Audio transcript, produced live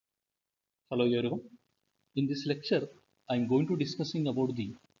Hello everyone. In this lecture, I am going to discussing about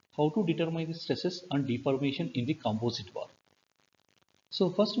the how to determine the stresses and deformation in the composite bar. So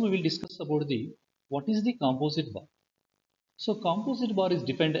first we will discuss about the what is the composite bar. So composite bar is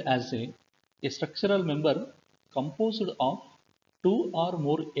defined as a structural member composed of two or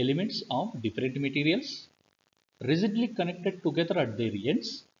more elements of different materials rigidly connected together at their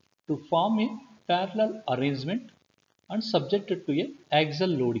ends to form a parallel arrangement and subjected to a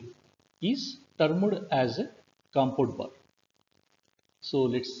axial loading is termed as a composite bar. So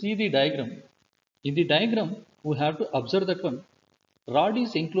let's see the diagram. In the diagram, we have to observe that one rod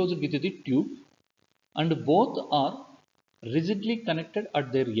is enclosed with the tube and both are rigidly connected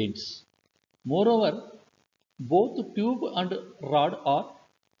at their ends. Moreover, both tube and rod are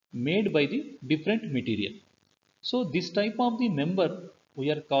made by the different material. So this type of the member we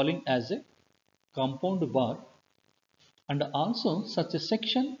are calling as a compound bar, and also such a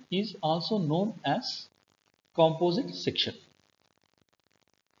section is also known as composite section.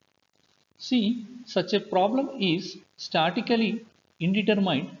 See, such a problem is statically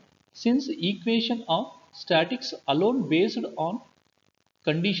indeterminate since equation of statics alone based on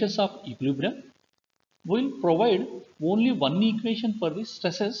conditions of equilibrium will provide only one equation for the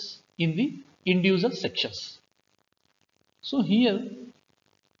stresses in the individual sections. So here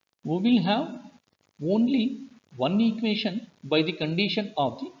we will have only one equation by the condition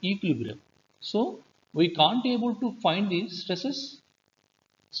of the equilibrium. So we can't able to find the stresses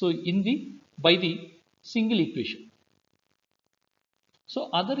so in the by the single equation. So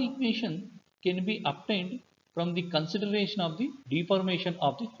other equation can be obtained from the consideration of the deformation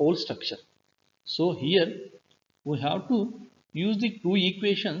of the whole structure. So here we have to use the two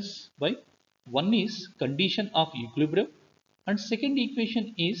equations by one is condition of equilibrium and second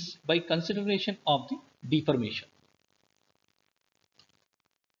equation is by consideration of the deformation.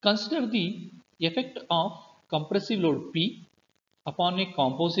 Consider the effect of compressive load P upon a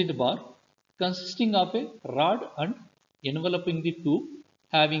composite bar consisting of a rod and enveloping the tube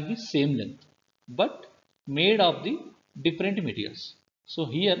having the same length but made of the different materials. So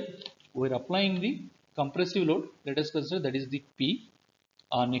here we are applying the compressive load, let us consider that is the P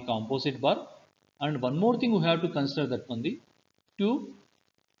on a composite bar, and one more thing we have to consider that one the tube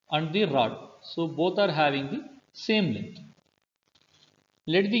and the rod, so both are having the same length.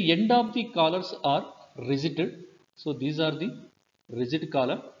 Let the end of the collars are rigid, so these are the rigid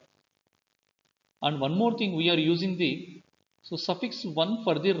collar, and one more thing we are using the so suffix 1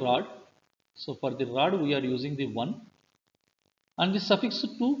 for the rod, so for the rod we are using the 1 and the suffix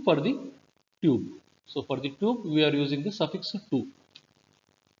 2 for the tube, so for the tube we are using the suffix 2.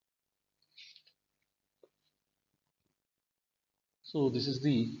 So this is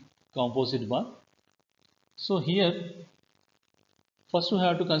the composite bar. So here first we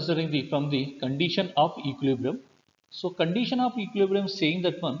have to considering the from the condition of equilibrium. So condition of equilibrium saying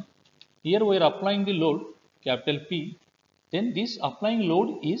that one here we are applying the load capital P, then this applying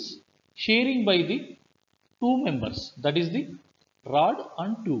load is sharing by the two members, that is the rod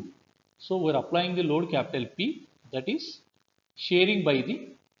and tube. So we are applying the load capital P, that is sharing by the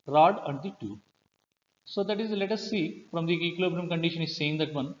rod and the tube. So that is, let us see from the equilibrium condition is saying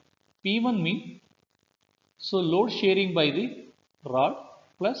that one P1 mean so load sharing by the rod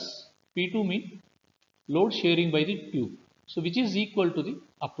plus P2 mean load sharing by the tube, so which is equal to the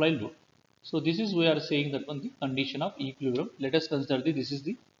applied load. So this is we are saying that one the condition of equilibrium. Let us consider this is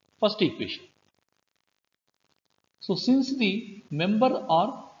the first equation. So since the member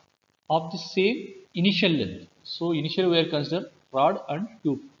are of the same initial length, so initially we are consider rod and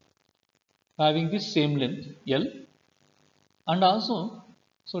tube having the same length L, and also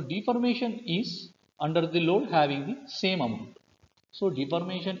so deformation is under the load having the same amount. So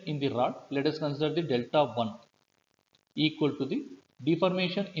deformation in the rod, let us consider the delta 1 equal to the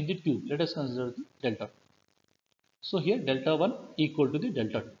deformation in the tube, let us consider the delta 2. So here delta 1 equal to the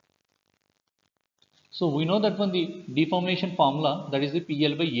delta 2. So we know that one the deformation formula, that is the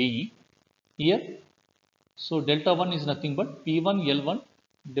PL by AE here. So delta 1 is nothing but P1 L1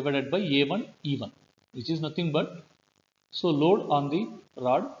 divided by A1 E1, which is nothing but so load on the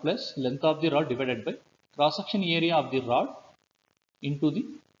rod plus length of the rod divided by cross section area of the rod into the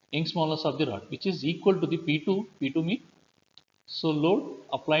Young's modulus of the rod, which is equal to the P2 mean so load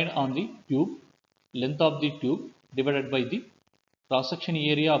applied on the tube, length of the tube divided by the cross section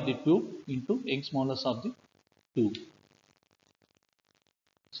area of the tube into Young's modulus of the tube.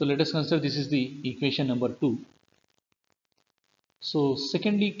 So let us consider this is the equation number 2. So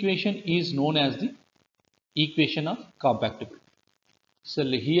second equation is known as the equation of compactability. So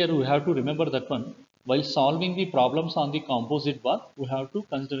here we have to remember that one while solving the problems on the composite bar, we have to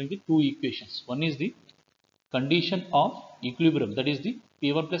consider the two equations. One is the condition of equilibrium, that is the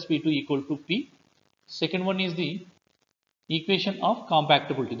P1 plus P2 equal to P. Second one is the equation of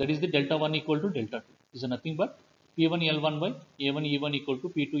compactability, that is the delta 1 equal to delta 2. Is nothing but P1 L1 by A1 E1 equal to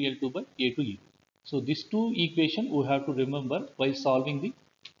P2 L2 by A2 E2. So these two equations we have to remember while solving the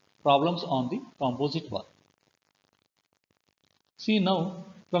problems on the composite bar. See now,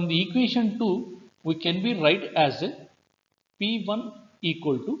 from the equation 2, we can be write as a P1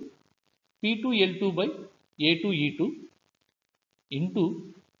 equal to P2 L2 by A2 E2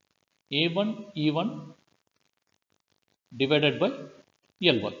 into A1 E1 divided by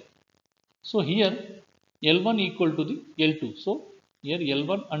L1. So here L1 equal to the L2. So here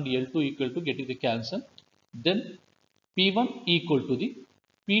L1 and L2 equal to getting the cancel. Then P1 equal to the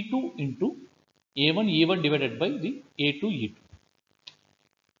P2 into A1 E1 divided by the A2 E2.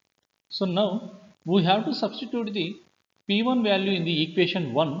 So now we have to substitute the P1 value in the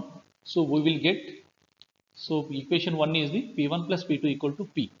equation 1. So we will get, so equation 1 is the P1 plus P2 equal to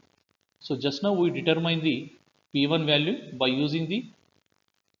P. So just now we determine the P1 value by using the,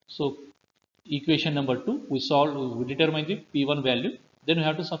 so equation number 2 we determine the P1 value. Then we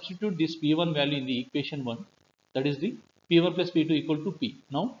have to substitute this P1 value in the equation 1, that is the P1 plus P2 equal to P.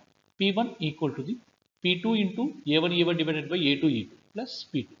 Now P1 equal to the P2 into A1 E1 divided by A2 E2 plus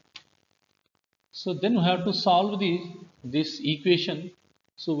P2. So then we have to solve this equation.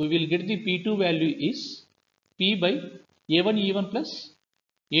 So we will get the P2 value is P by A1 E1 plus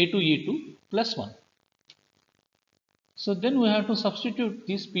A2 E2 plus 1. So then we have to substitute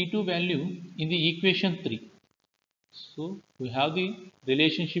this P2 value in the equation 3. So we have the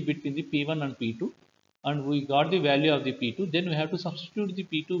relationship between the P1 and P2 and we got the value of the P2. Then we have to substitute the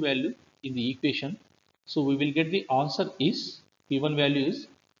P2 value in the equation. So we will get the answer is P1 value is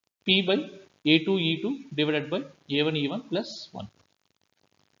P by A2 E2 divided by A1 E1 plus 1.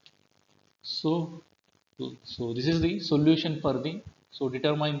 So this is the solution for the, so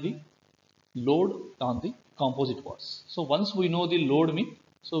determine the load on the composite bars. So once we know the load mean,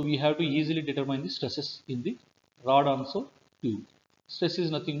 so we have to easily determine the stresses in the rod also tube. Stress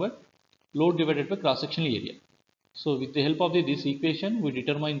is nothing but load divided by cross sectional area. So with the help of this equation, we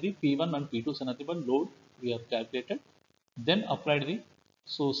determine the P1 and P2, so nothing but load we have calculated. Then applied the,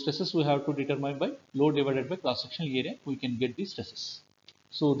 so stresses we have to determine by load divided by cross sectional area, we can get the stresses.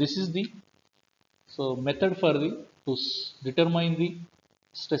 So this is the, so method for the to determine the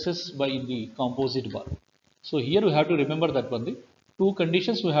stresses by the composite bar. So here we have to remember that one, the two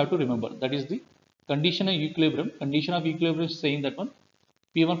conditions we have to remember, that is the condition of equilibrium. Condition of equilibrium is saying that one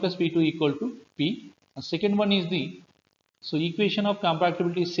P1 plus P2 equal to P. And second one is the, so equation of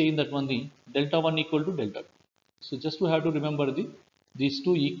compactability is saying that one the delta 1 equal to delta 2. So just we have to remember these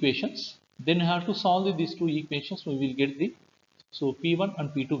two equations. Then we have to solve these two equations. We will get the, so P1 and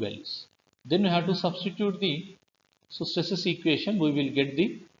P2 values. Then we have to substitute the, so stresses equation. We will get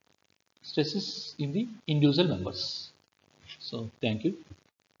the stresses in the individual members. So thank you.